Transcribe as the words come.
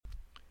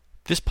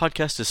This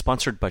podcast is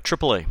sponsored by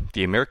AAA,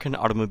 the American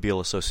Automobile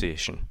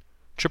Association.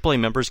 AAA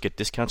members get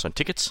discounts on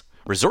tickets,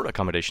 resort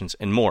accommodations,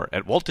 and more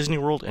at Walt Disney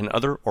World and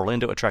other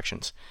Orlando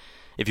attractions.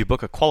 If you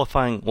book a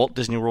qualifying Walt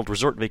Disney World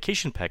Resort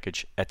vacation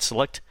package at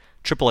select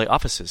AAA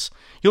offices,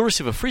 you'll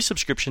receive a free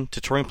subscription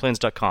to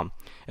touringplans.com,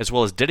 as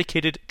well as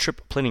dedicated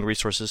trip planning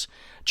resources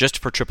just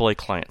for AAA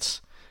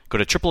clients. Go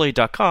to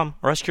AAA.com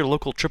or ask your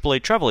local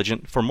AAA travel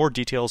agent for more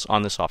details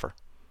on this offer.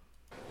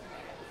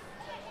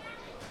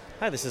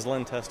 Hi, this is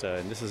Len Testa,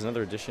 and this is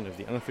another edition of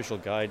the Unofficial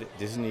Guide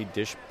Disney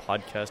Dish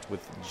podcast with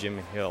Jim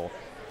Hill.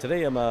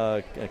 Today I'm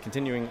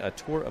continuing a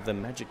tour of the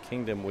Magic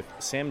Kingdom with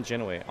Sam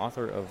Gennawey,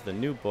 author of the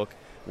new book,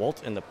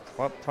 Walt and the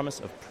Promise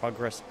of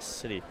Progress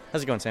City.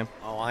 How's it going, Sam?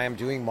 Oh, I am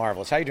doing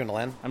marvelous. How are you doing,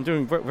 Len? I'm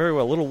doing very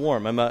well. A little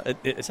warm.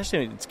 It's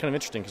kind of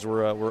interesting because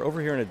we're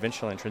over here in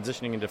Adventureland,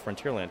 transitioning into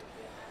Frontierland.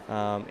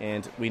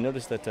 And we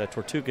noticed that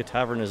Tortuga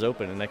Tavern is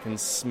open, and I can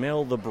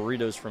smell the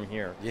burritos from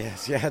here.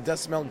 Yes, yeah, it does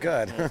smell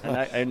good.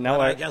 And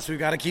I guess we've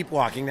got to keep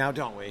walking now,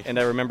 don't we? And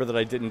I remember that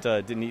I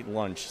didn't eat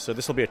lunch, so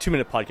this will be a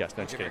 2-minute podcast.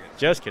 No,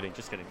 just kidding.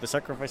 The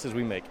sacrifices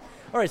we make.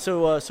 All right,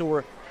 so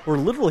we're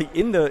literally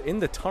in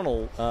the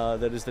tunnel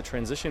that is the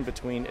transition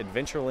between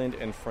Adventureland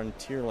and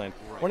Frontierland.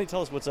 Why don't you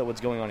tell us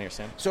what's going on here,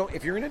 Sam? So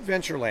if you're in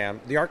Adventureland,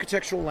 the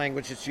architectural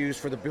language that's used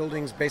for the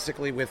buildings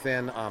basically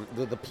within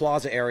the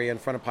plaza area in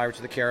front of Pirates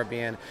of the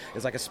Caribbean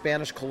is like a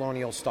Spanish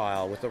colonial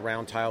style with the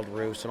round tiled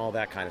roofs and all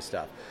that kind of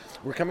stuff.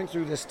 We're coming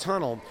through this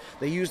tunnel.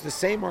 They use the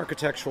same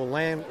architectural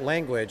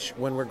language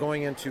when we're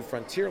going into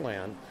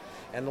Frontierland.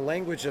 And the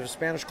language of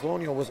Spanish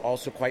colonial was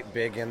also quite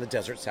big in the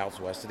desert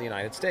southwest of the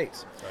United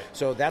States. Right.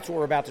 So that's what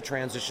we're about to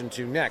transition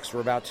to next. We're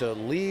about to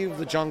leave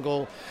the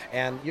jungle.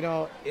 And, you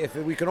know, if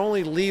we could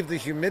only leave the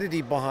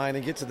humidity behind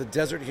and get to the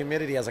desert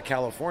humidity as a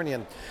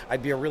Californian,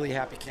 I'd be a really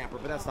happy camper.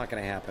 But that's not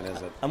going to happen,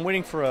 is it? I'm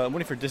waiting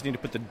for Disney to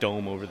put the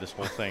dome over this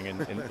whole thing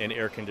and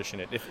air condition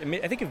it.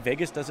 I think if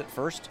Vegas does it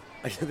first,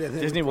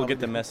 Disney will get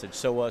the message.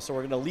 So we're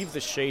going to leave the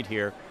shade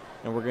here,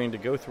 and we're going to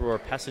go through our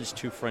passage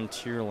to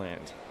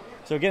Frontierland.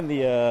 So again,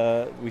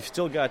 we've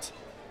still got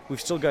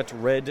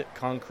red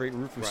concrete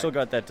roof. We've still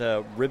got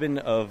that ribbon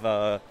of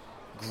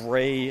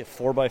gray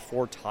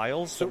 4x4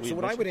 tiles. So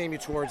what I would aim you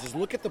towards is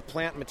look at the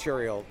plant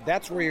material.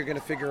 That's where you're going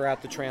to figure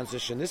out the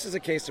transition. This is a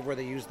case of where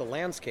they use the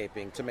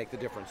landscaping to make the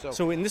difference.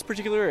 So in this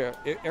particular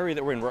area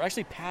that we're in, we're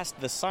actually past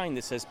the sign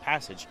that says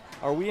Passage.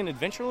 Are we in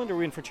Adventureland or are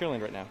we in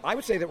Frontierland right now? I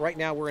would say that right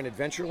now we're in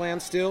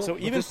Adventureland still. So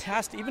even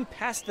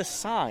past the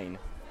sign.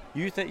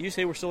 You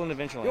say we're still in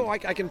Adventureland? No, I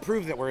can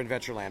prove that we're in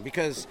Adventureland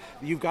because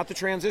you've got the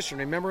transition.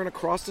 Remember, in a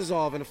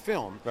cross-dissolve in a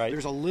film,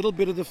 there's a little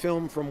bit of the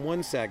film from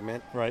one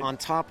segment on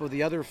top of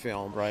the other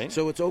film. Right.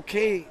 So it's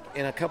okay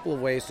in a couple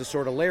of ways to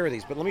sort of layer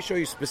these. But let me show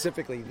you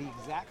specifically the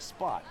exact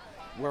spot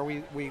where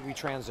we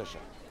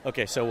transition.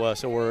 Okay, so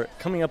we're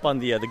coming up on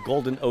the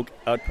Golden Oak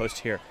Outpost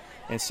here.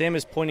 And Sam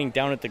is pointing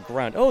down at the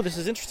ground. Oh, this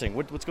is interesting.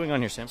 What's going on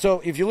here, Sam? So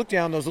if you look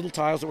down, those little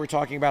tiles that we're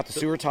talking about, the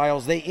sewer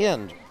tiles, they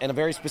end in a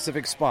very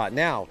specific spot.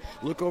 Now,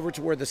 look over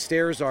to where the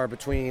stairs are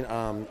between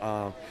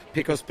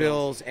Pecos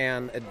Bills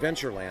and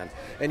Adventureland.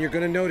 And you're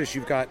going to notice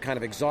you've got kind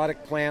of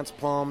exotic plants,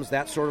 palms,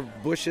 that sort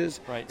of bushes.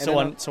 Right. So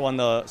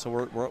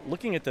we're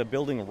looking at the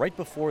building right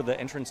before the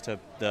entrance to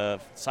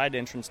the side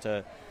entrance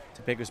to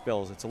Pecos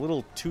Bills. It's a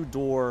little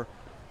 2-door,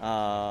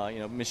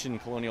 Mission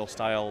Colonial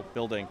style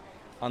building.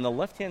 On the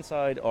left-hand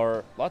side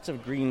are lots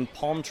of green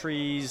palm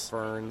trees,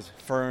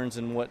 ferns,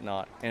 and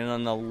whatnot. And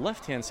on the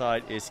left-hand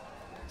side is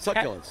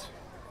succulents,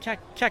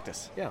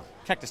 cactus. Yeah,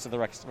 cactus to the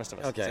rest of us.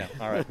 Okay,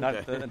 all right.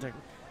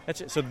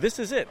 That's it. So this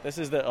is it. This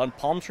is on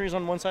palm trees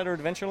on one side are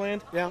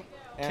Adventureland. Yeah,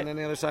 and on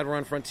the other side we're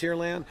on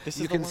Frontierland.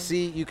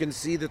 You can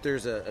see that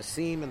there's a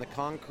seam in the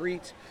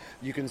concrete.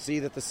 You can see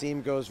that the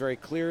seam goes very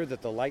clear.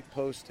 That the light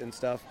post and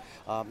stuff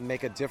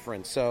make a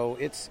difference. So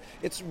it's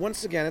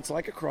once again it's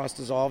like a cross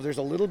dissolve. There's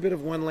a little bit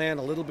of one land,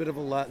 a little bit of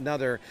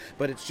another,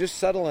 but it's just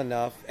subtle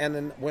enough. And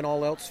then when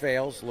all else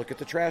fails, look at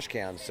the trash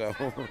cans. So.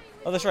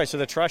 Oh, that's right. So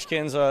the trash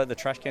cans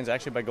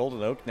actually by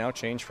Golden Oak now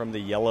changed from the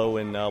yellow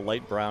and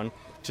light brown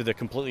to the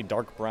completely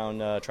dark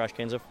brown trash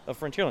cans of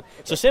Frontierland.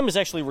 So Sam is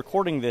actually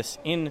recording this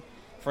in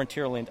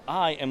Frontierland.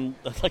 I am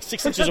like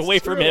 6 inches away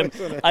from him.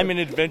 I'm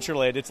in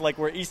Adventureland. It's like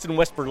we're East and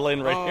West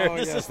Berlin right here.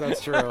 Yes,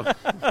 that's true.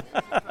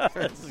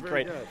 This is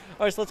great. Good.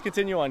 All right, so let's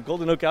continue on.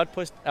 Golden Oak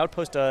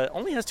Outpost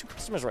only has 2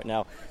 customers right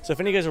now. So if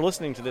any of you guys are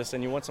listening to this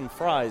and you want some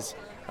fries,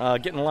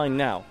 get in line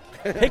now.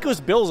 Pecos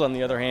Bills, on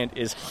the other hand,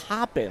 is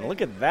hopping.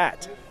 Look at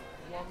that.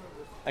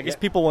 I guess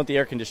people want the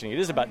air conditioning. It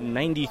is about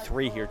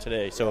 93 here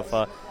today. So if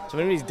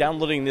anybody's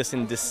downloading this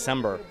in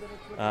December,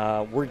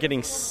 we're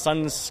getting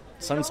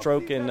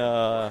sunstroke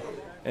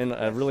and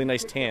a really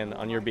nice tan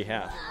on your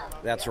behalf.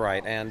 That's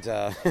right. And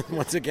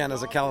once again,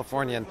 as a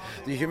Californian,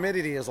 the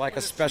humidity is like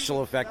a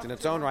special effect in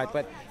its own right.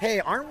 But hey,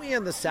 aren't we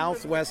in the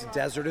Southwest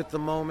desert at the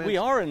moment? We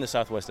are in the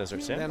Southwest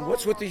desert, Sam. And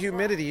what's with the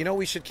humidity? You know,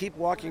 we should keep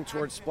walking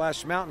towards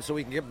Splash Mountain so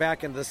we can get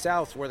back into the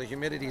South where the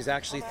humidity is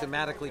actually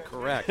thematically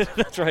correct.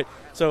 That's right.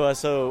 So,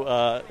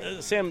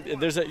 Sam,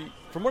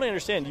 from what I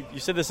understand, you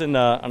said this on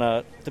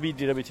a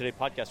WDW Today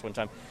podcast one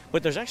time,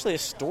 but there's actually a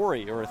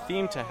story or a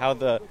theme to how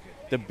the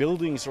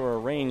buildings are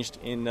arranged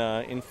in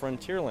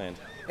Frontierland.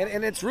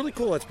 And it's really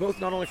cool. It's both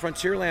not only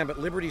Frontierland, but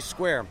Liberty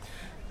Square.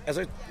 As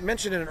I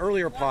mentioned in an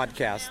earlier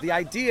podcast, the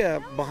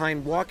idea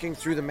behind walking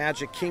through the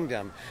Magic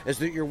Kingdom is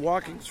that you're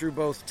walking through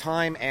both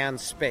time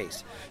and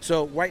space.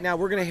 So right now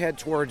we're going to head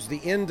towards the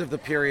end of the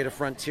period of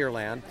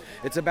Frontierland.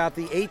 It's about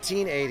the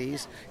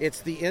 1880s. It's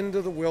the end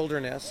of the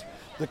wilderness.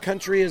 The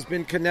country has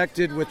been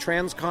connected with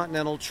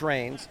transcontinental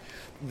trains.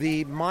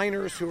 The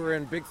miners who are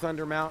in Big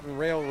Thunder Mountain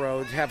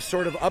Railroad have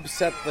sort of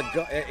upset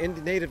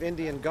the native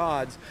Indian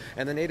gods,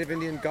 and the native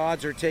Indian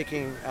gods are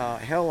taking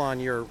hell on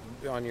your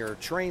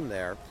train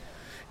there.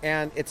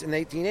 And it's in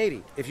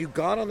 1880. If you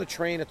got on the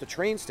train at the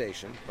train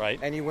station, right,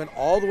 and you went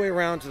all the way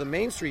around to the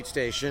Main Street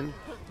station,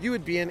 you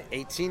would be in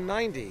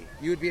 1890.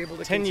 You would be able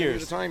to continue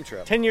the time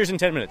trip. 10 years and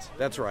 10 minutes.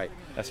 That's right.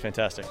 That's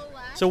fantastic.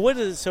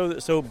 So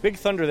so Big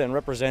Thunder then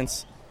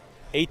represents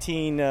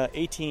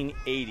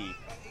 1880.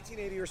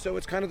 1880 or so.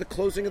 It's kind of the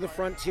closing of the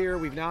frontier.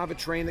 We now have a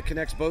train that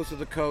connects both of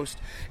the coast,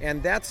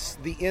 and that's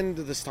the end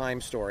of this time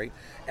story.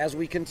 As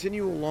we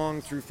continue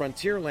along through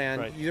Frontierland,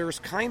 right, there's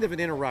kind of an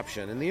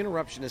interruption, and the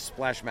interruption is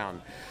Splash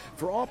Mountain.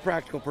 For all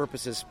practical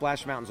purposes,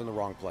 Splash Mountain's in the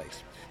wrong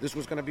place. This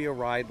was going to be a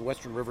ride, the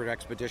Western River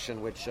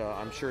Expedition, which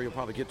I'm sure you'll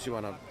probably get to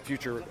on a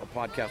future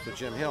podcast with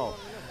Jim Hill,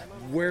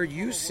 where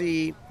you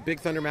see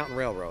Big Thunder Mountain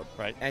Railroad,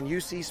 right, and you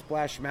see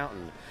Splash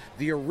Mountain.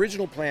 The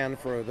original plan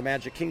for the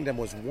Magic Kingdom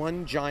was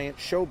one giant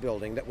show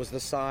building that was the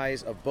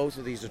size of both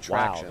of these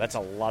attractions. Wow, that's a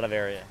lot of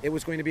area. It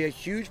was going to be a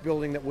huge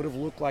building that would have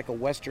looked like a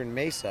Western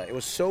Mesa. It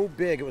was so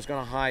big it was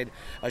going to hide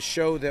a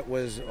show that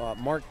was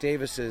Mark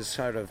Davis's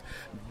sort of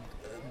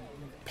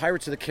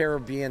Pirates of the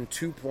Caribbean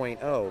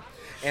 2.0.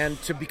 And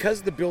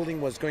because the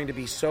building was going to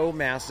be so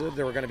massive,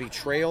 there were going to be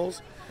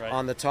trails, right,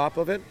 on the top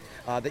of it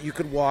that you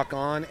could walk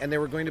on, and they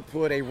were going to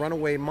put a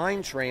runaway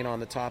mine train on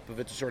the top of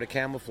it to sort of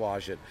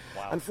camouflage it.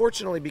 Wow.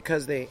 Unfortunately,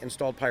 because they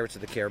installed Pirates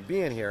of the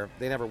Caribbean here,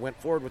 they never went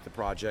forward with the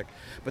project.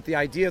 But the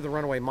idea of the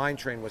runaway mine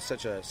train was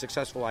such a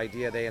successful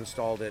idea, they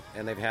installed it,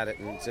 and they've had it,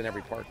 and it's in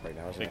every park right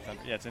now, isn't it?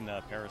 Yeah, it's in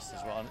Paris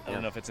as well. I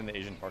don't know if it's in the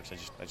Asian parks. I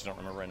just don't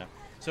remember right now.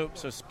 So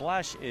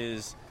Splash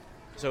is...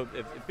 So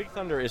if Big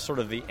Thunder is sort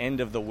of the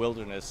end of the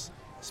wilderness,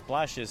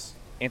 Splash is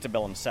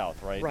antebellum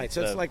South, right? Right,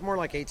 so it's like more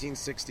like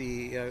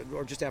 1860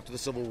 or just after the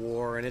Civil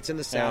War, and it's in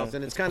the South,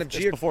 and it's kind of...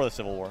 It's before the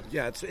Civil War.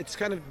 Yeah, it's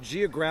kind of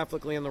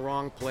geographically in the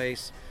wrong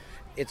place.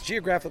 It's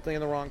geographically in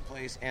the wrong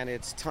place, and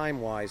it's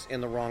time-wise in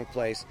the wrong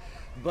place.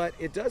 But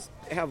it does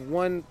have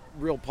one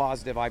real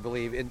positive, I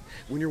believe.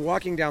 When you're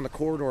walking down the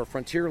corridor of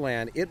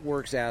Frontierland, it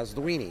works as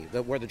the weenie,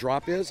 where the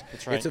drop is.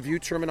 That's right. It's a view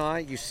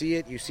termini. You see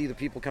it. You see the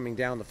people coming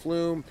down the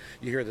flume.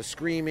 You hear the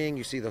screaming.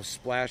 You see the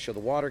splash of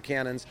the water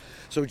cannons.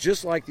 So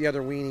just like the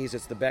other weenies,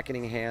 it's the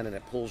beckoning hand, and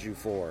it pulls you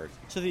forward.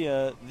 So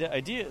the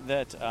idea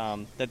that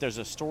there's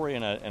a story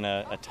and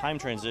a time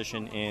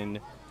transition in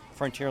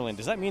Frontierland,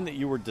 does that mean that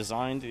you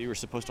were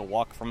supposed to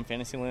walk from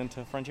Fantasyland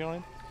to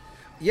Frontierland?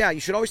 Yeah,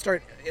 you should always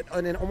start,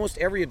 and in almost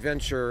every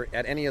adventure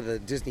at any of the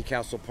Disney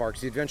Castle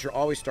parks, the adventure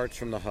always starts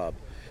from the hub.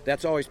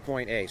 That's always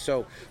point A.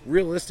 So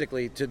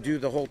realistically, to do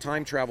the whole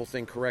time travel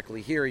thing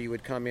correctly here, you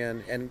would come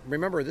in, and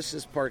remember, this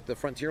is the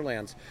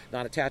Frontierland's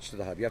not attached to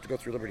the hub. You have to go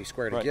through Liberty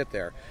Square to get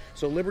there.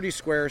 So Liberty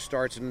Square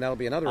starts, and that'll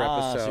be another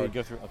episode. So you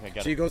go through, okay, got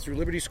it. So you go through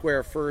Liberty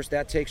Square first,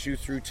 that takes you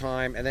through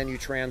time, and then you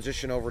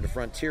transition over to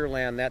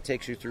Frontierland, that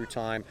takes you through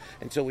time,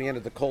 until we enter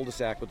the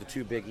cul-de-sac with the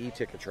two big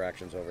E-tick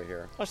attractions over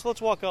here. Oh, so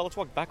let's walk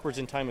backwards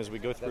in time as we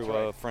go through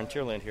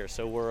Frontierland here.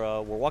 So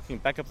we're walking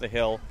back up the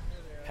hill,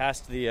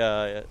 past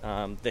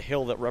the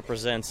hill that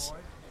represents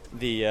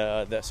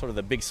the sort of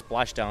the big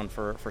splashdown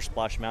for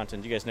Splash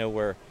Mountain. Do you guys know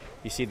where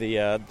you see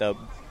the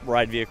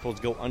ride vehicles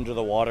go under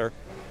the water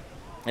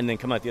and then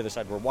come out the other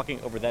side? We're walking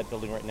over that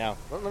building right now.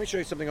 Well, let me show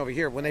you something over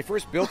here. When they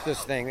first built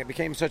this thing, it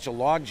became such a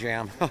log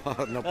jam. No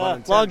pun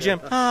intended. Log jam.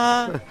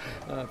 I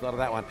thought of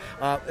that one.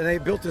 And they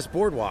built this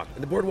boardwalk.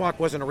 And the boardwalk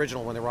wasn't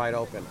original when the ride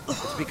opened.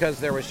 It's because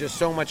there was just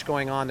so much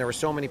going on. There were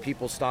so many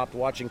people stopped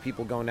watching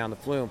people going down the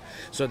flume.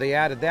 So they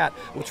added that.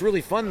 What's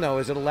really fun, though,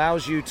 is it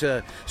allows you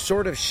to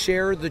sort of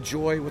share the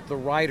joy with the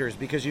riders,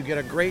 because you get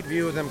a great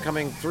view of them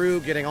coming through,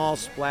 getting all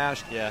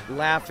splashed,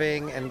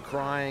 laughing and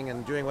crying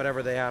and doing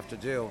whatever they have to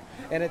do.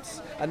 And it's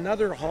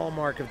another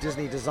hallmark of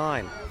Disney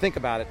design. Think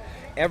about it.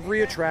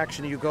 Every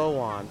attraction you go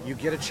on, you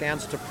get a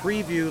chance to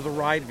preview the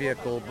ride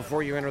vehicle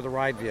before you enter the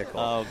ride vehicle.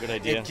 Oh, good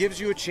idea. It gives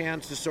you a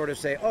chance to sort of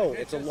say, oh,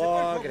 it's a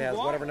log, it has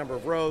whatever number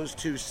of rows,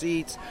 2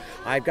 seats,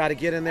 I've got to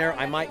get in there,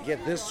 I might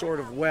get this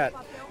sort of wet.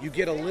 You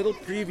get a little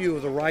preview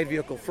of the ride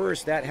vehicle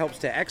first. That helps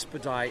to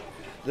expedite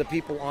the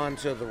people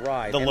onto the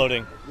ride.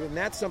 Loading. And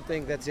that's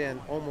something that's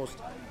in almost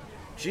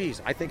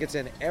geez, I think it's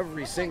in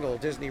every single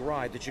Disney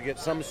ride that you get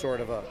some sort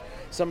of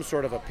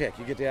a pick.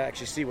 You get to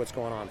actually see what's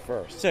going on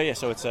first. So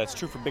it's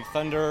true for Big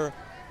Thunder.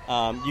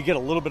 You get a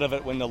little bit of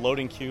it when the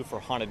loading queue for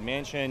Haunted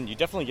Mansion. You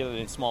definitely get it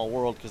in Small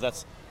World because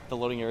that's the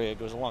loading area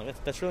goes along.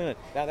 That's really nice.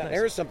 Now,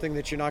 there's something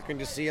that you're not going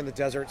to see in the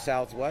desert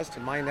Southwest.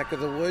 In my neck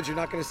of the woods, you're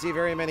not going to see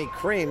very many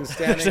cranes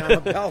standing on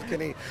a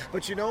balcony.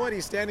 But you know what?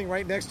 He's standing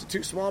right next to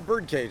 2 small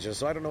bird cages,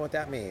 so I don't know what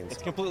that means.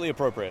 It's completely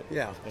appropriate.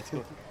 Yeah.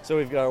 So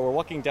we're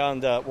walking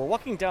down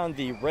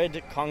the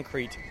red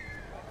concrete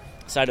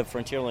side of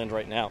Frontierland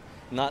right now,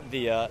 not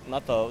the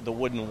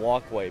wooden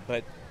walkway,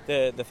 but.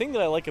 The thing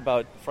that I like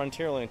about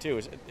Frontierland, too,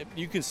 is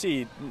you can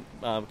see,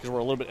 because we're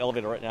a little bit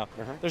elevated right now,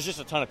 there's just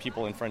a ton of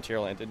people in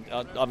Frontierland, and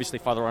obviously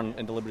farther on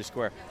into Liberty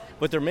Square.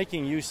 But they're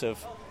making use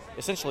of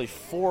essentially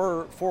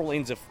four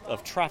lanes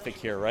of traffic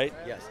here, right?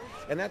 Yes.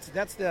 And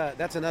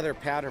that's another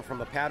pattern from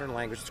a pattern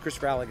language that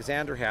Christopher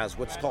Alexander has,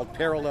 what's called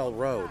parallel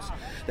roads.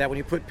 That when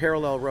you put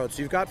parallel roads,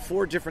 so you've got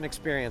 4 different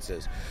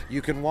experiences.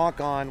 You can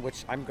walk on,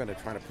 which I'm going to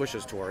try to push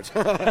us towards.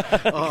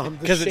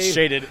 Because it's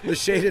shaded. The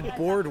shaded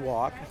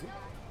boardwalk.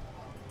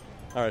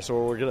 All right,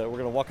 so we're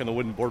gonna walk on the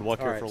wooden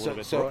boardwalk here for a little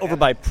bit. So we're over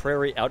by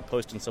Prairie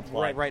Outpost and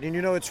Supply. Right. And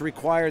you know it's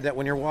required that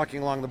when you're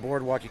walking along the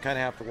boardwalk, you kind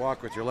of have to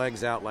walk with your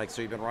legs out, like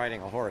so you've been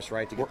riding a horse,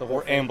 right? To get the whole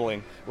We're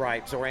ambling.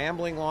 Right. So we're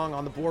ambling along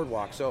on the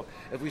boardwalk. So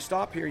if we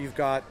stop here, you've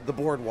got the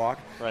boardwalk,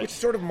 which is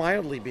sort of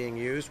mildly being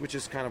used, which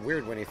is kind of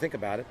weird when you think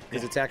about it,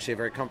 because it's actually a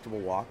very comfortable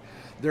walk.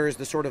 There is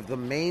the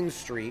main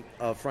street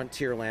of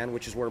Frontierland,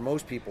 which is where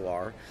most people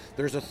are.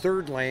 There's a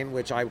third lane,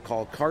 which I would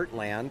call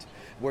Cartland,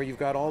 where you've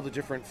got all the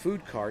different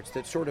food carts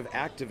that sort of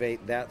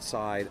activate that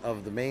side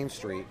of the main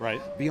street. Right.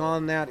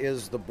 Beyond that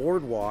is the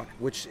boardwalk,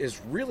 which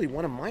is really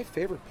one of my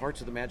favorite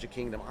parts of the Magic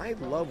Kingdom. I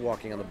love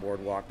walking on the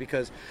boardwalk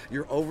because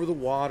you're over the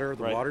water,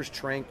 the water's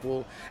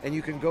tranquil, and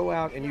you can go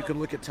out and you can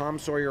look at Tom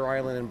Sawyer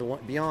Island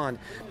and beyond.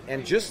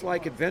 And just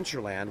like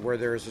Adventureland, where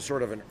there's a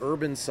sort of an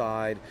urban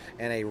side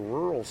and a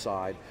rural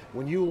side,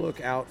 when you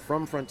look out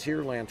from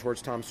Frontierland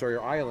towards Tom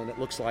Sawyer Island, it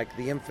looks like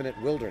the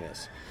infinite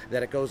wilderness,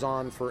 that it goes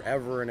on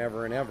forever and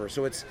ever and ever.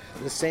 So it's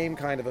the same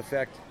kind of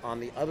effect on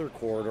the other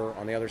corridor,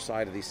 on the other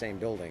side of these same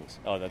buildings.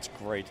 Oh, that's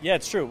great. Yeah,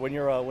 it's true. When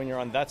you're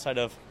on that side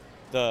of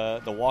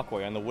the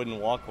walkway, on the wooden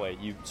walkway,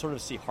 you sort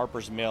of see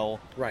Harper's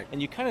Mill. Right.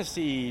 And you kind of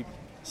see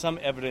some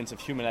evidence of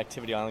human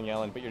activity on the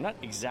island, but you're not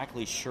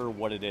exactly sure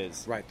what it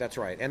is. Right, that's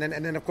right. And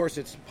then of course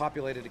it's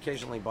populated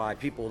occasionally by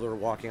people that are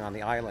walking on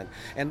the island.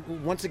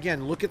 And once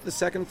again, look at the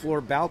second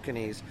floor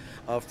balconies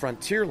of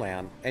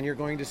Frontierland, and you're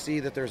going to see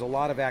that there's a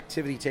lot of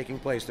activity taking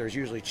place. There's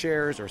usually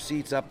chairs or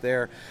seats up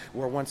there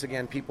where once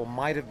again people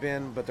might have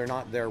been, but they're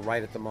not there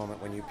right at the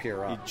moment when you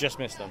peer up. You just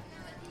missed them.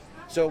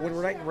 So when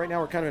right now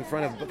we're kind of in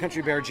front of the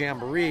Country Bear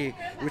Jamboree,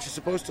 which is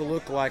supposed to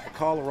look like a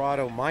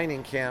Colorado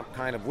mining camp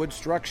kind of wood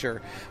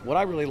structure. What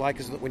I really like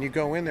is that when you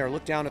go in there,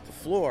 look down at the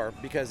floor,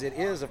 because it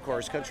is, of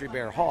course, Country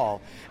Bear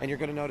Hall, and you're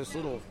going to notice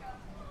little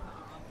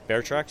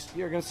bear tracks.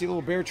 You're going to see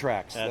little bear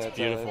tracks. That's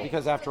beautiful.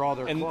 Because after all,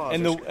 their claws.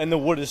 And the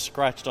wood is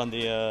scratched on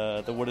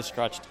the wood is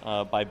scratched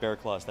by bear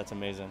claws. That's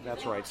amazing.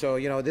 That's right. So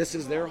this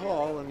is their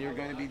hall, and you're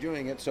going to be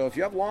doing it. So if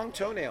you have long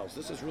toenails,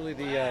 this is really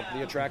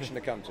the attraction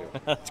to come to.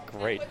 That's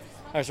great.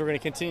 All right, so we're going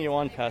to continue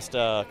on past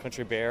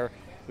Country Bear.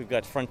 We've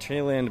got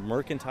Frontierland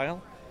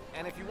Mercantile.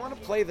 And if you want to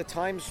play the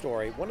time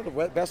story, one of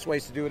the best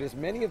ways to do it is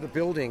many of the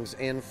buildings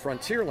in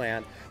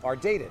Frontierland are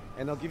dated,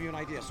 and they'll give you an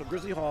idea. So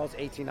Grizzly Hall is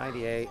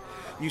 1898.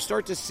 You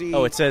start to see...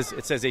 Oh, it says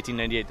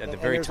 1898 at the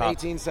very top.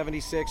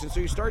 1876, and so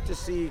you start to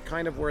see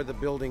kind of where the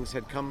buildings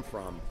had come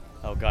from.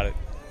 Oh, got it.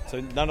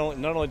 So not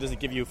only does it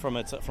give you from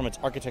its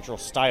architectural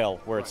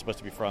style where it's supposed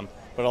to be from,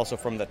 but also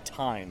from the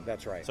time.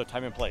 That's right. So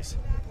time and place.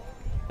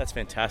 That's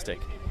fantastic.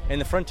 And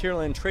the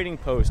Frontierland Trading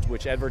Post,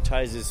 which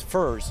advertises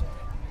furs.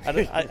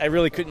 I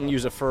really couldn't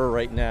use a fur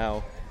right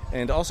now.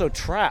 And also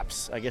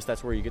traps. I guess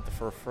that's where you get the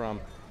fur from.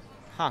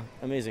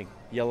 Amazing.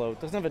 Yellow.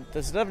 Does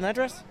it have an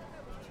address?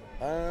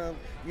 The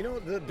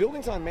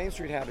buildings on Main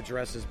Street have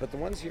addresses, but the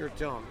ones here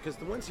don't, because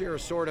the ones here are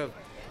sort of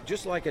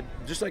just like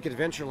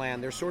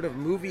Adventureland. They're sort of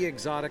movie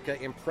exotica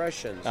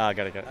impressions. Got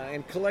it.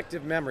 And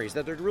collective memories,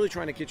 that they're really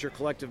trying to get your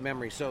collective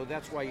memory. So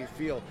that's why you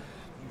feel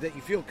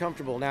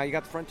comfortable. Now you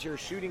got the Frontier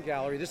Shooting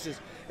Gallery. This is,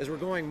 as we're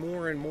going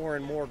more and more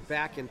and more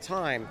back in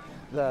time,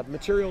 the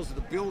materials of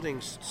the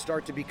buildings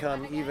start to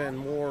become even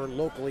more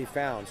locally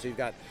found. So you've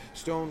got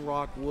stone,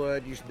 rock,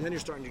 wood. Then you're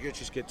starting to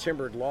just get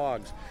timbered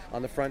logs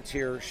on the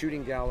Frontier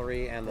Shooting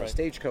Gallery and the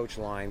Stagecoach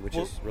line, which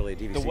is really a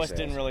DVC The West sales.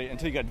 didn't really,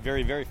 until you got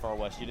very, very far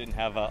west, you didn't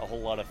have a whole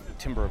lot of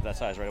timber of that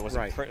size, right? It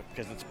wasn't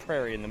because it's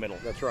prairie in the middle.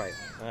 That's right.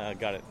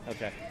 Got it.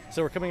 Okay.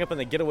 So we're coming up on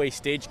the Getaway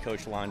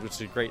Stagecoach Lounge, which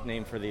is a great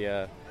name for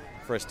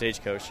a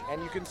stagecoach.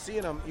 And you can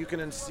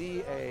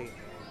see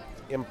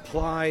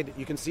implied.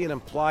 You can see an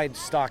implied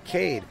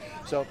stockade.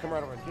 So come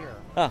right over here.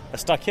 A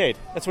stockade.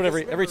 That's what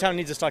every town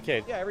needs a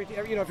stockade. Yeah, if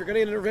you're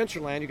going to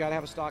Adventureland, you got to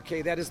have a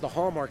stockade. That is the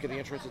hallmark of the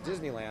entrance of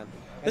Disneyland.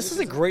 This is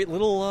a great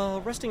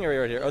little resting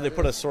area right here. Oh, they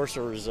put a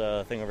sorcerer's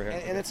thing over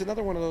here. And it's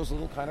another one of those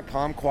little kind of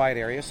calm, quiet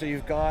areas. So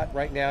you've got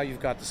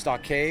the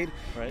stockade.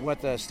 Right.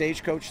 What the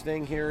stagecoach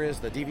thing here is,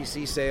 the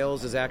DVC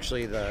sales is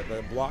actually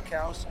the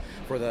blockhouse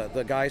for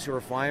the guys who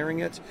are firing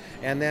it.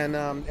 And then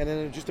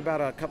in just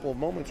about a couple of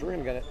moments, we're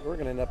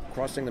gonna end up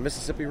crossing the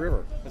Mississippi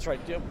River. That's right.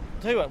 Yeah,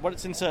 tell you what,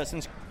 since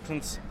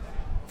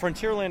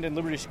Frontierland and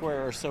Liberty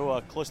Square are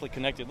so closely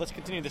connected, let's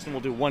continue this, and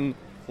we'll do one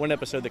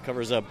episode that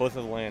covers both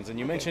of the lands. And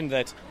you mentioned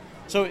that.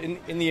 So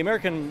in the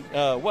American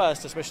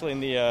West, especially in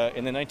the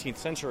 19th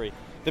century,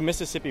 the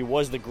Mississippi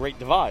was the Great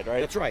Divide,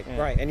 right? That's right,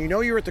 right. And you know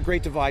you're at the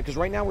Great Divide because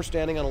right now we're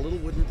standing on a little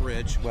wooden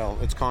bridge. Well,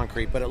 it's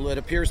concrete, but it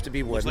appears to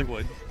be wooden. Looks like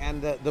wood.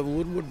 And the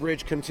wood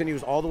bridge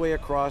continues all the way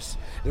across.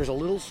 There's a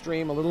little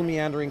stream, a little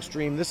meandering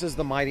stream. This is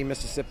the mighty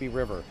Mississippi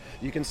River.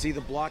 You can see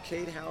the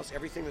blockade house,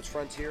 everything that's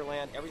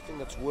Frontierland, everything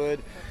that's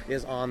wood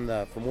is on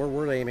from where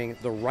we're aiming,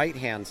 the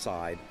right-hand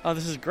side. Oh,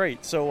 this is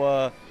great.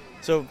 So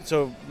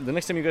the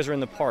next time you guys are in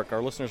the park,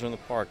 our listeners are in the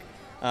park,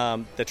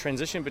 the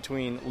transition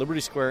between Liberty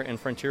Square and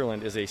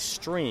Frontierland is a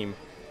stream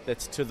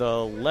that's to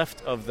the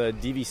left of the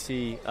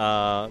DVC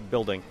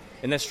building,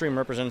 and that stream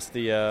represents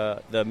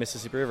the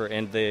Mississippi River.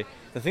 And the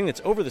thing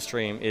that's over the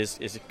stream is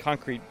a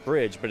concrete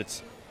bridge,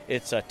 but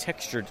it's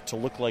textured to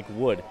look like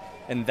wood.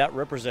 And that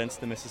represents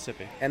the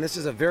Mississippi. And this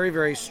is a very,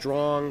 very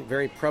strong,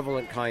 very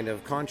prevalent kind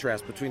of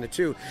contrast between the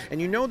two.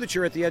 And you know that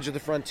you're at the edge of the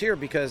frontier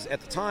because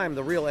at the time,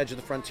 the real edge of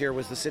the frontier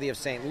was the city of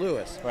St.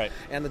 Louis. Right.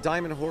 And the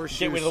Diamond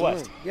Horseshoe Gateway to Saloon. the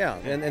West. Yeah,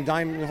 and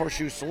Diamond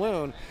Horseshoe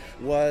Saloon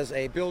was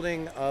a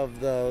building of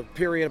the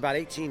period about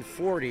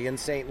 1840 in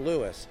St.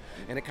 Louis.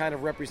 And it kind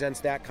of represents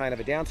that kind of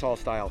a dance hall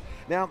style.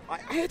 Now, I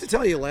hate to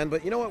tell you, Len,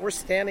 but you know what? We're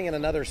standing in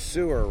another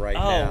sewer right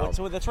now. Oh,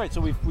 so that's right.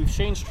 So we've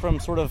changed from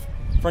sort of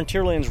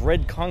Frontierland's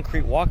red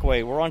concrete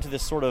walkway. We're onto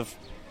this sort of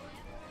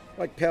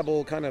like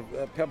pebble kind of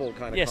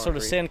concrete. Sort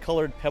of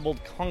sand-colored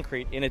pebbled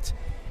concrete, and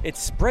it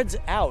spreads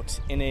out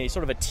in a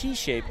sort of a T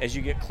shape as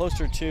you get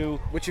closer to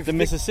the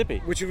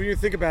Mississippi. Which, if you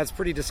think about it, is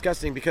pretty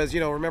disgusting because,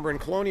 remember in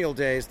colonial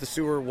days, the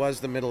sewer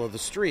was the middle of the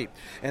street.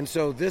 And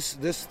so this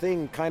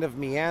thing kind of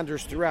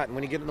meanders throughout. And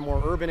when you get into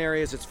more urban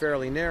areas, it's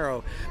fairly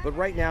narrow. But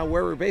right now,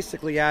 where we're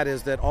basically at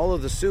is that all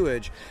of the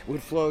sewage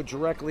would flow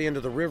directly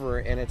into the river,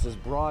 and it's as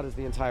broad as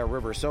the entire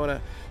river. So in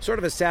a sort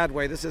of a sad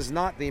way, this is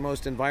not the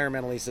most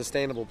environmentally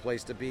sustainable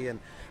place to be, and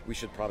we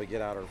should probably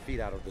get our feet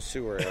out of the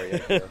sewer area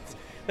here.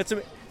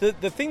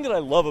 The thing that I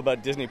love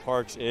about Disney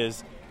parks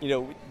is,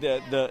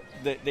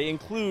 they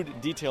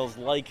include details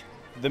like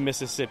the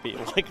Mississippi,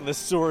 like the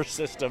sewer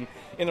system.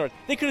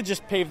 They could have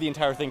just paved the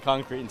entire thing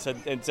concrete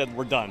and said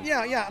we're done.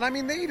 Yeah, and I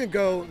mean they even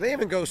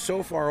go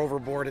so far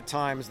overboard at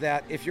times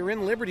that if you're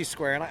in Liberty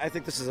Square, and I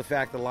think this is a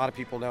fact that a lot of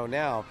people know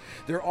now,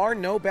 there are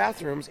no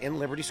bathrooms in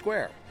Liberty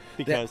Square.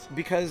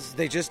 Because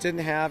they just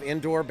didn't have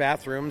indoor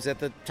bathrooms at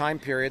the time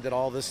period that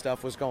all this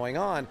stuff was going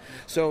on.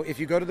 So if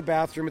you go to the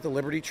bathroom at the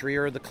Liberty Tree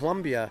or the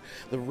Columbia,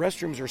 the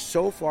restrooms are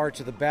so far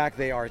to the back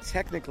they are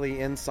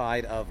technically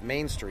inside of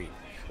Main Street.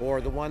 Or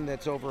the one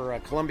that's over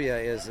Columbia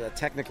is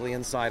technically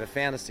inside of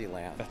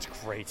Fantasyland. That's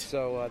great.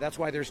 So that's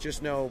why there's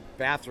just no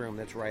bathroom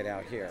that's right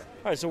out here.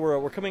 All right, so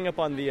we're coming up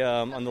on the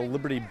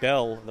Liberty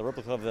Bell, the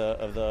replica of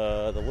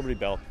the Liberty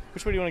Bell.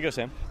 Which way do you want to go,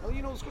 Sam? Well,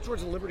 let's go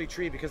towards the Liberty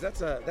Tree because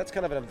that's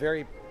kind of a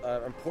very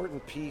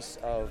important piece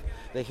of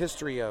the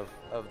history of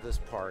this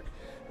park.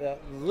 The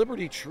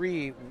Liberty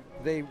Tree,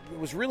 it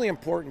was really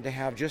important to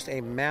have just a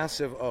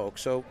massive oak.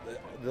 So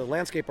the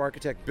landscape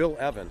architect Bill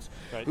Evans,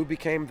 right, who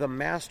became the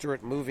master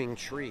at moving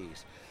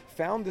trees,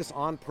 found this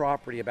on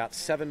property about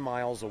 7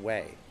 miles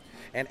away.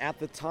 And at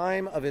the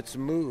time of its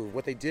move,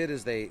 what they did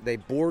is they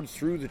bored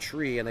through the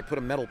tree and they put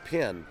a metal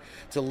pin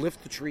to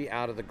lift the tree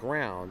out of the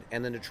ground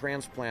and then to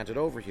transplant it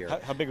over here.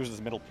 How big was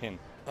this metal pin?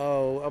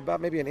 Oh,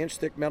 about maybe an inch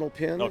thick metal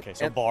pin. Okay,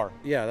 so a bar.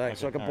 Yeah,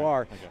 it's like a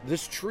bar. Right, okay.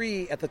 This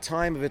tree at the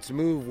time of its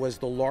move was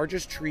the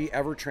largest tree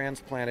ever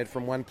transplanted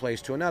from one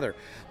place to another.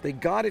 They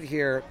got it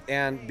here,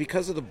 and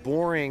because of the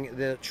boring,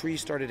 the tree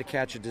started to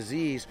catch a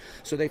disease,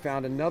 so they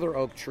found another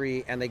oak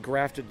tree and they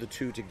grafted the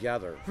two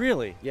together.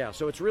 Really? Yeah,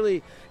 so it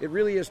really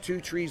is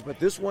two trees, but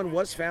this one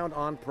was found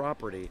on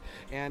property,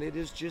 and it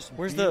is just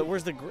is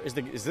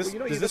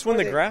this one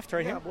the graft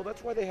right here? Yeah, well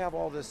that's why they have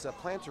all this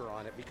planter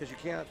on it because you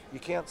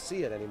can't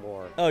see it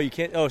anymore. Oh, you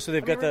can't. Oh, so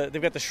they've got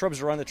the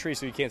shrubs around the tree,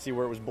 so you can't see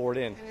where it was bored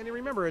in. And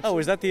remember,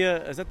 is that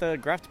the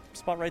graft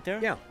spot right there?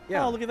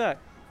 Yeah. Oh, look at that.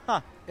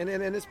 Huh. And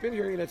it's been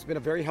here. It's been a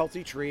very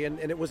healthy tree, and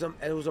it was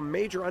a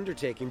major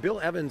undertaking.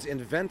 Bill Evans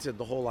invented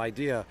the whole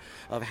idea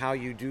of how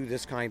you do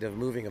this kind of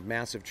moving of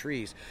massive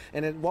trees.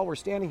 And while we're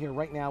standing here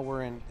right now,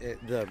 we're in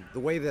the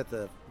way that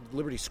the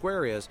Liberty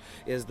Square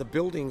is the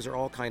buildings are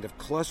all kind of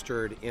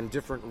clustered in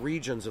different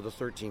regions of the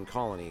 13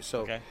 colonies.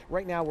 So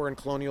Right now we're in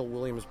Colonial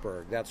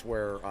Williamsburg. That's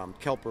where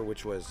Kelper,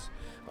 which was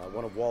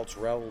one of Walt's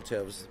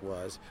relatives,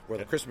 was where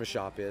the Christmas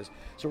shop is.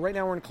 So right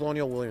now we're in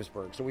Colonial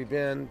Williamsburg. So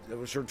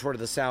we're toward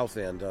the south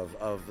end Frontierland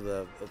of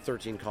the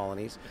 13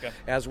 colonies. Okay.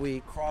 As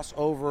we cross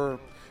over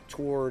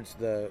towards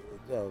the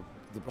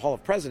Hall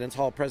of Presidents.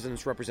 Hall of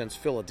Presidents represents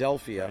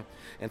Philadelphia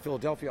and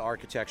Philadelphia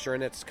architecture,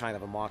 and it's kind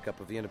of a mock-up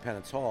of the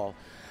Independence Hall.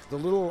 The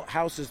little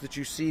houses that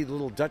you see, the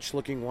little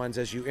Dutch-looking ones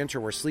as you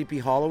enter where Sleepy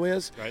Hollow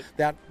is,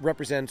 that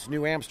represents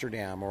New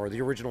Amsterdam or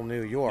the original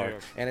New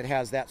York, and it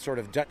has that sort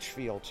of Dutch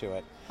feel to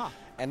it. Huh.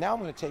 And now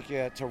I'm going to take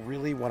you to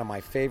really one of my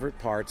favorite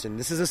parts, and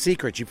this is a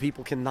secret. You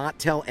people cannot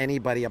tell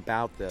anybody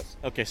about this.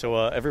 Okay, so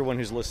everyone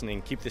who's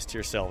listening, keep this to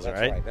yourselves, all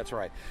right? That's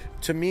right.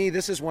 To me,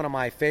 this is one of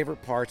my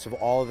favorite parts of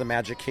all of the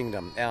Magic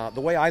Kingdom.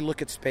 The way I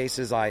look at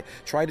spaces, I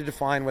try to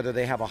define whether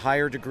they have a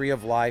higher degree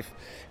of life,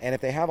 and if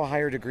they have a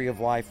higher degree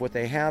of life, what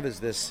they have is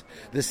this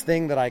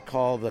thing that I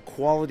call the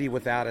quality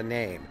without a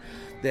name.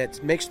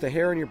 That makes the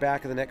hair on your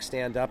back of the neck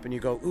stand up, and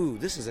you go, ooh,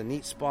 this is a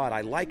neat spot.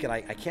 I like it.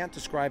 I can't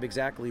describe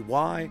exactly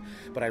why,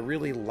 but I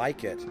really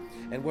like it.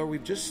 And where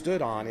we've just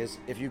stood on is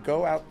if you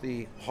go into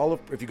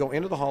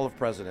the Hall of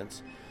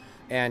Presidents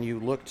and you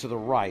look to the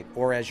right,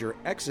 or as you're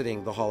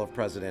exiting the Hall of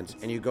Presidents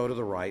and you go to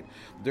the right,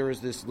 there is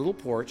this little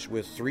porch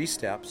with 3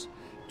 steps,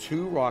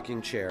 2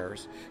 rocking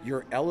chairs.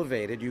 You're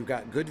elevated. You've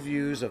got good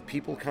views of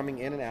people coming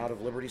in and out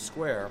of Liberty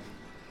Square.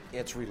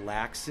 It's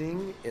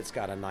relaxing. It's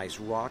got a nice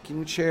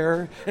rocking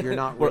chair. You're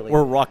not really...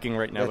 We're rocking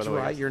right now, That's by the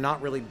way. right. You're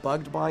not really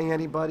bugged by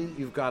anybody.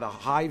 You've got a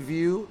high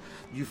view.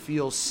 You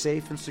feel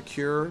safe and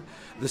secure.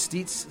 The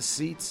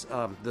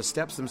the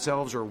steps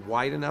themselves are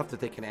wide enough that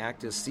they can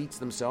act as seats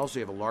themselves, so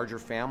you have a larger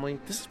family.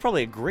 This is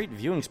probably a great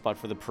viewing spot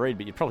for the parade,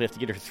 but you probably have to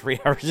get here 3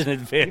 hours in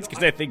advance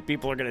because I think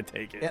people are going to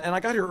take it. And I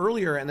got here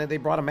earlier, and then they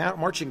brought a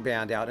marching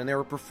band out, and they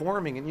were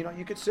performing. And,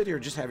 you could sit here,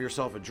 just have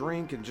yourself a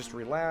drink and just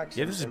relax.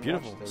 Yeah, this is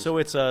beautiful. So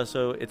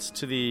it's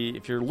to the,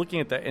 if you're looking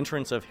at the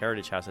entrance of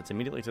Heritage House, it's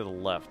immediately to the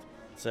left.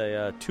 It's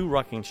 2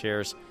 rocking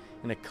chairs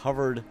and a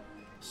covered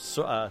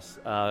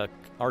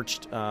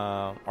arched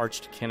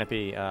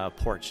canopy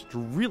porch. It's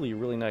really,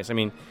 really nice. I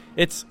mean,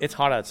 it's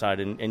hot outside,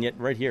 and yet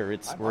right here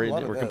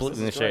we're completely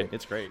in the shade.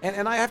 It's great.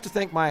 And I have to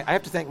thank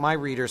my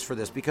readers for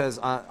this, because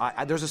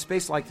there's a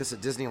space like this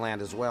at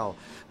Disneyland as well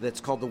that's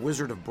called the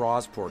Wizard of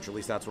Braz porch. At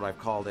least that's what I've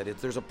called it.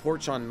 There's a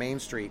porch on Main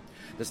Street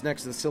that's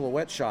next to the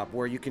Silhouette shop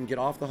where you can get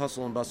off the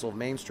hustle and bustle of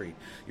Main Street.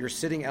 You're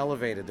sitting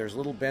elevated. There's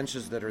little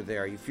benches that are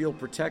there. You feel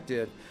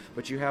protected,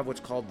 but you have what's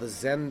called the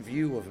Zen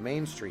view of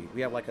Main Street.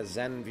 We have like a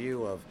Zen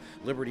view of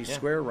Liberty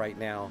Square right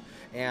now,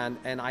 and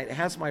I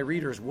asked my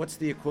readers, what's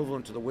the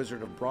equivalent to the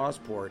Wizard of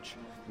Braz porch,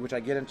 which I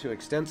get into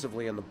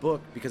extensively in the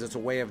book, because it's a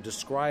way of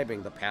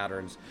describing the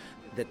patterns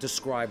that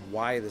describe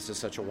why this is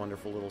such a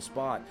wonderful little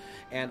spot.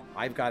 And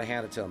I've got to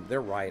hand it to them.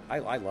 They're right.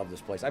 I love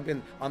this place. I've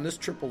been on this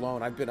trip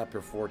alone. I've been up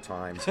here 4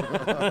 times.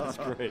 That's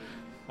great.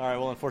 All right.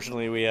 Well,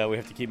 unfortunately, we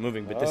have to keep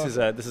moving, but this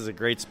is a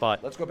great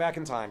spot. Let's go back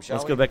in time, shall we?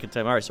 Let's go back in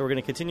time. All right. So we're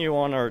going to continue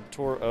on our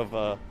tour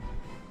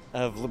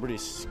of Liberty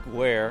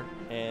Square,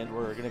 and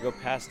we're going to go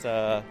past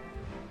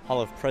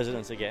Hall of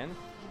Presidents again,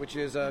 which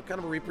is kind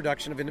of a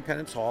reproduction of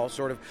Independence Hall.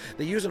 Sort of,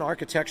 they use an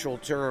architectural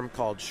term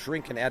called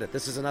shrink and edit.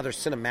 This is another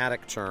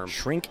cinematic term.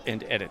 Shrink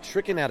and edit.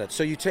 Shrink and edit.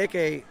 So you take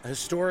a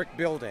historic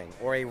building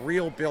or a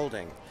real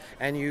building,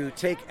 and you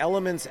take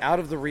elements out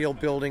of the real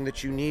building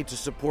that you need to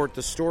support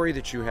the story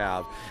that you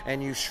have,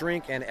 and you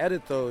shrink and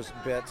edit those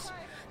bits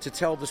to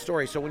tell the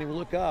story. So when you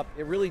look up,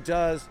 it really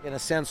does, in a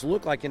sense,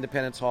 look like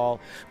Independence Hall,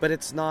 but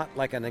it's not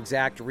like an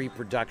exact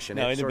reproduction.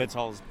 No, Independence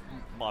Hall is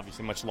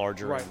obviously much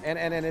larger. Right, and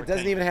it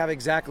doesn't even have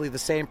exactly the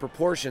same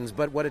proportions,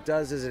 but what it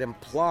does is it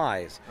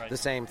implies the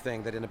same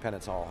thing that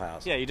Independence Hall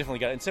has. Yeah, you definitely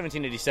got it. In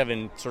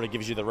 1787 sort of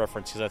gives you the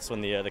reference, because that's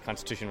when the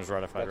Constitution was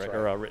ratified, right?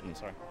 Or written,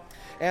 sorry.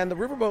 And the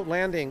Riverboat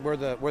Landing, where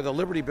the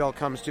Liberty Bell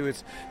comes to,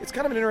 it's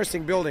kind of an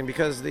interesting building,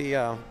 because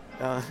the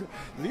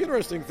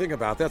interesting thing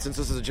about that, since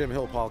this is a Jim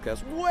Hill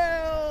podcast,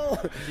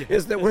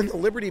 is that when the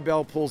Liberty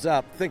Bell pulls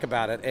up, think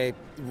about it, a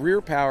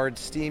rear-powered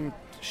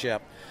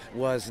steamship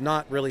was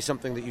not really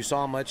something that you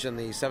saw much in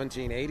the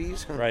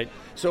 1780s. Right.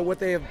 So what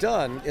they have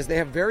done is they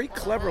have very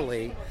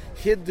cleverly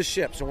hid the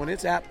ship. So when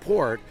it's at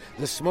port,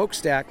 the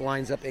smokestack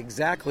lines up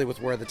exactly with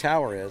where the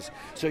tower is,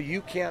 so you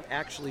can't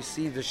actually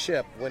see the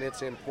ship when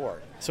it's in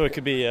port. So it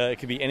could be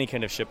any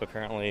kind of ship,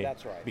 apparently.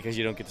 That's right. Because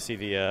you don't get to see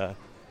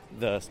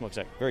the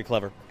smokestack. Very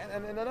clever.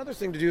 And another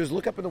thing to do is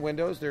look up in the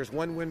windows. There's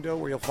one window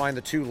where you'll find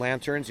the 2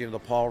 lanterns, the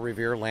Paul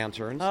Revere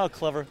lanterns. Oh,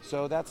 clever.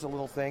 So that's a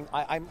little thing.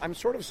 I'm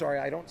sort of sorry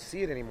I don't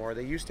see it anymore.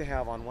 They used to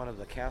have on one of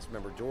the cast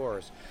member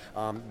doors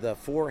the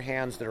 4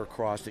 hands that are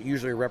crossed that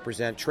usually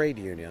represent trade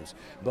unions.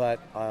 But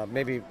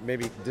maybe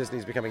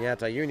Disney's becoming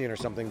anti-union or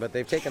something, but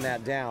they've taken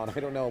that down. I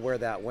don't know where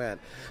that went.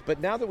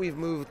 But now that we've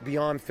moved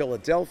beyond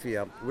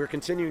Philadelphia, we're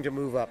continuing to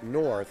move up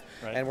north,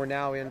 and we're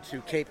now into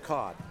Cape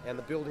Cod. And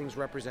the buildings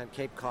represent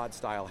Cape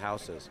Cod-style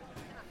houses.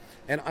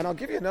 And I'll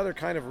give you another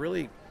kind of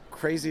really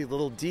crazy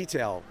little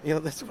detail.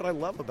 That's what I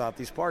love about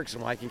these parks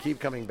and why I can keep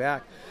coming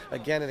back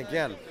again and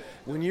again.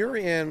 When you're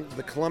in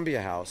the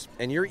Columbia House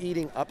and you're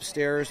eating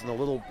upstairs in the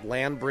little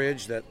land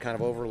bridge that kind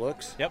of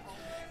overlooks,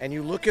 and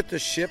you look at the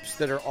ships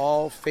that are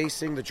all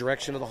facing the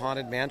direction of the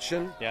Haunted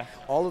Mansion,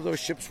 all of those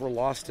ships were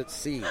lost at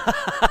sea.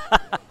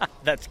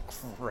 That's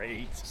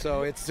great.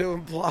 So it's to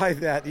imply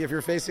that if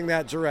you're facing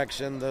that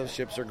direction, those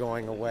ships are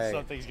going away.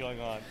 Something's going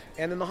on.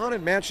 And then the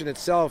Haunted Mansion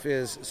itself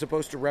is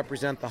supposed to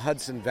represent the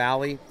Hudson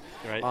Valley.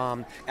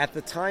 Right. At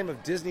the time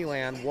of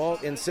Disneyland,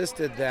 Walt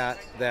insisted that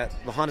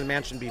the Haunted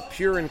Mansion be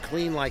pure and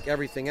clean like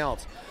everything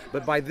else.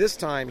 But by this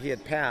time, he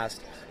had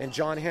passed, and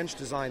John Hench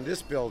designed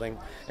this building.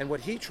 And what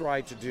he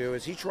tried to do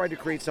is he tried to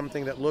create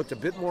something that looked a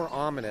bit more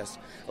ominous,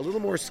 a little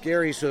more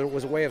scary, so it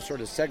was a way of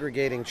sort of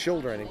segregating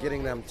children and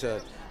getting them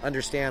to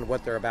understand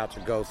what they're about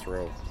to go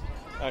through.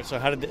 All right, so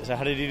how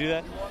did he do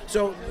that?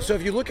 So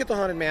if you look at the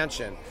Haunted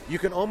Mansion, you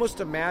can almost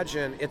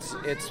imagine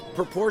it's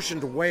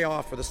proportioned way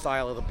off for the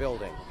style of the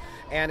building.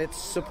 And it's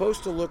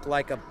supposed to look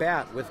like a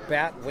bat with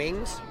bat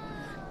wings,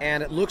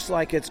 and it looks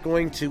like it's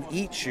going to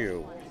eat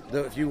you.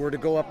 If you were to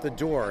go up the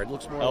door, it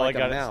looks more like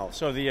a mouse.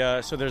 So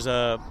so there's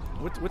a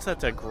what's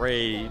that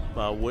gray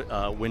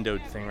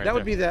windowed thing right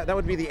there? That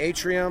would be the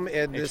atrium,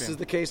 and this is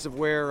the case of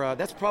where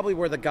that's probably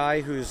where the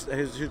guy who's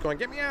going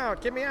get me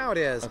out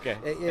is. Okay,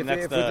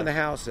 if within the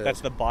house is.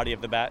 That's the body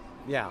of the bat.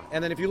 Yeah,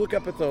 and then if you look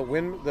up at the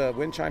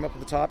wind chime up at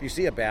the top, you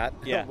see a bat.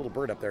 Yeah, a little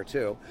bird up there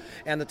too,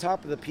 and the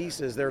top of the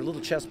pieces, they're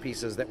little chess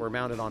pieces that were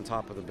mounted on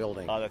top of the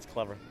building. Oh, that's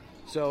clever.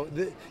 So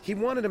he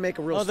wanted to make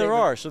a real statement. There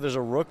are. So there's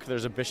a rook,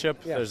 there's a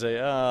bishop, there's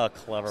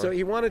clever. So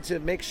he wanted to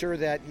make sure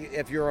that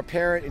if you're a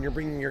parent and you're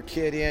bringing your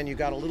kid in, you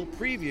got a little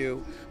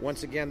preview,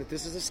 once again, that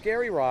this is a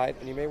scary ride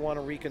and you may want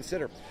to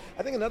reconsider.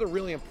 I think another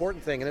really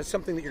important thing, and it's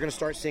something that you're going to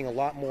start seeing a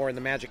lot more in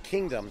the Magic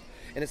Kingdom,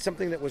 and it's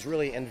something that was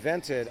really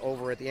invented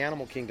over at the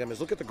Animal Kingdom,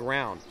 is look at the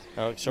ground.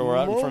 So we're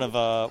out in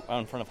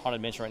front of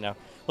Haunted Mansion right now.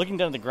 Looking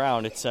down at the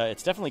ground, it's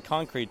definitely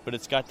concrete, but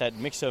it's got that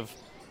mix of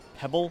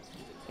pebble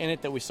in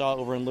it that we saw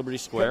over in Liberty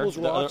Square,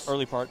 the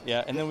early part,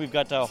 and then we've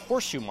got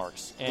horseshoe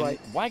marks and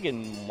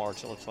wagon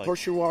marks. It looks like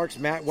horseshoe marks,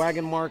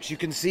 wagon marks. You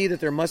can see that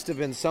there must have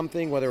been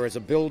something, whether it's a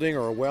building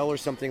or a well or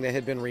something, that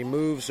had been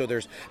removed. So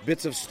there's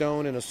bits of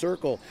stone in a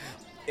circle,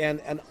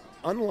 and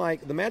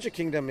unlike the Magic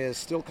Kingdom is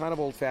still kind of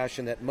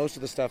old-fashioned. That most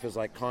of the stuff is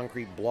like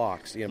concrete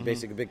blocks,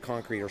 basically big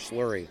concrete or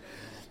slurry.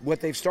 What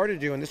they've started to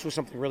do, and this was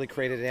something really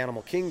created at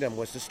Animal Kingdom,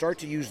 was to start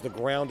to use the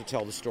ground to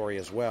tell the story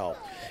as well,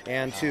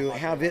 and to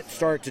have it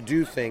start to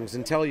do things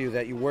and tell you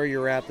where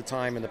you're at the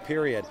time and the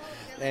period.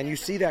 And you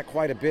see that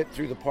quite a bit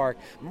through the park.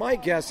 My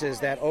guess is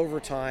that over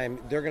time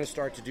they're going to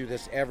start to do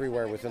this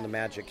everywhere within the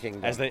Magic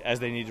Kingdom. As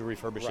they need to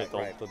refurbish it,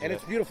 they'll do and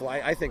it's beautiful.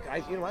 I think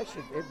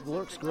it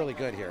looks really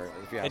good here.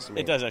 If you ask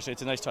me, it does actually.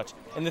 It's a nice touch.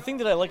 And the thing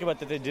that I like about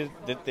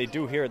that they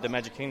do here at the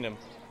Magic Kingdom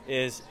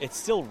is it's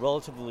still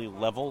relatively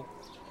level.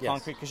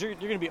 Concrete, because you're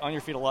going to be on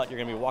your feet a lot. You're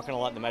going to be walking a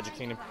lot in the Magic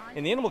Kingdom.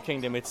 In the Animal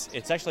Kingdom,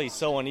 it's actually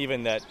so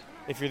uneven that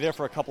if you're there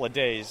for a couple of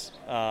days,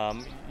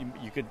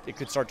 it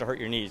could start to hurt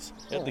your knees.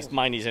 At least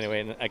my knees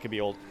anyway, and I could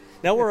be old.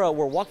 Now we're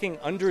walking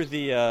under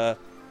the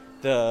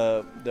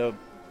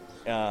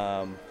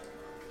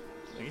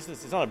I guess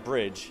it's not a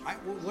bridge.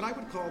 What I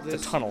would call this...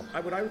 It's a tunnel.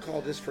 What I would call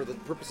this, for the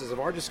purposes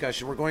of our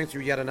discussion, we're going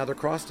through yet another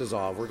cross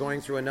dissolve. We're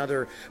going through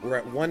we're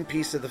at one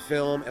piece of the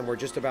film, and we're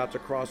just about to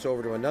cross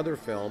over to another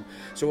film.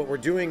 So what we're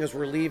doing is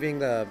we're leaving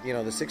the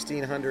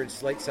 1600s,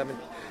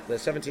 the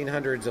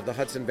 1700s of the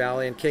Hudson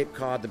Valley and Cape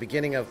Cod, the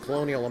beginning of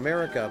colonial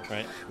America.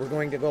 Right. We're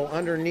going to go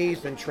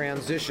underneath and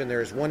transition.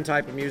 There's one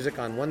type of music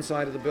on one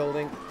side of the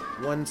building,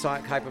 one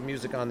type of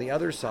music on the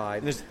other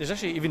side. There's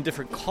actually even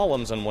different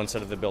columns on one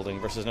side of the building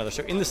versus another.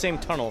 So in the same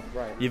tunnel,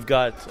 right, you've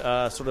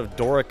got sort of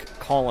Doric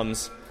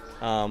columns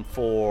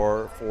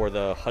for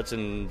the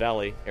Hudson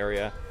Valley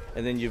area,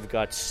 and then you've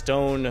got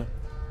stone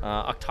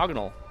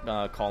octagonal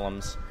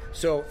columns.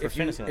 So if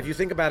you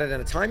think about it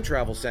in a time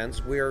travel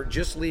sense, we're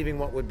just leaving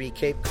what would be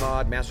Cape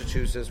Cod,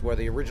 Massachusetts, where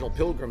the original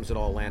Pilgrims had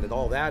all landed,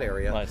 all that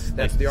area. Well,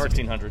 that's the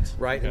 1600s.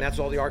 Right, okay. And that's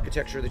all the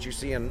architecture that you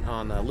see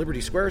on the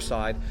Liberty Square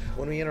side.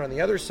 When we enter on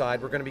the other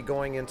side, we're going to be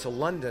going into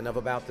London of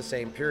about the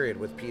same period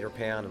with Peter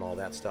Pan and all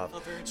that stuff.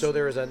 So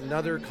there is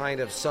another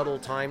kind of subtle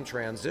time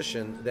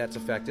transition that's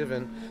effective,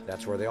 and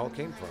that's where they all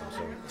came from.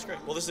 So that's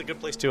great. Well, this is a good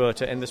place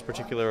to end this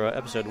particular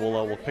episode.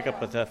 We'll pick up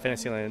with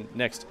Fantasyland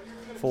next.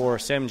 For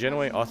Sam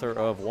Gennawey, author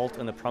of Walt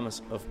and the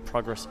Promise of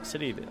Progress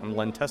City, I'm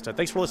Len Testa.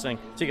 Thanks for listening.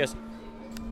 See you guys.